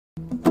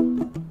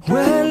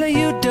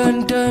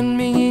done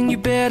me and you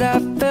bet I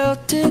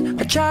felt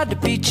it. I tried to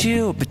beat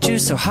you, but you're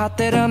so hot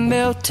that I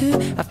melted.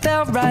 I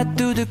fell right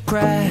through the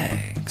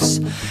cracks.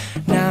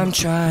 Now I'm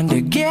trying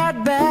to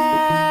get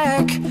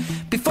back.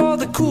 Before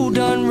the cool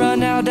done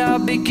run out, I'll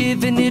be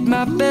giving it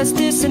my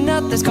bestest, and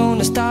nothing's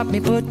gonna stop me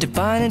but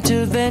divine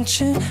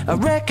intervention. I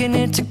reckon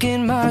it's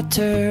again my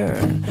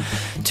turn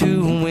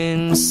to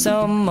win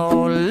some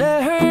or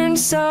learn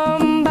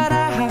some, but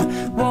I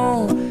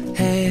won't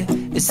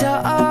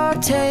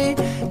hesitate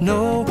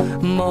no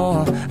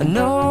more,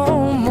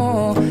 no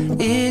more.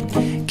 It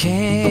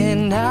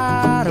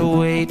cannot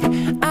wait.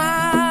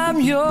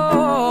 I'm yours.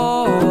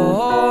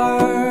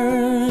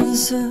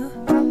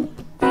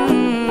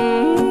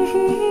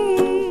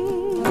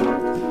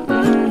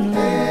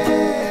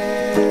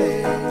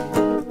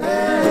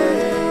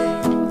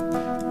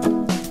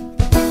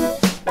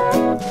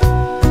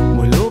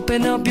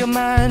 Open up your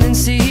mind and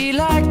see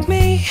like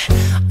me.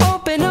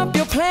 Open up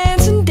your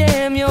plans and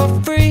damn,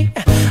 you're free.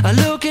 I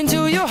look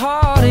into your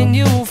heart and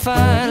you'll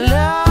find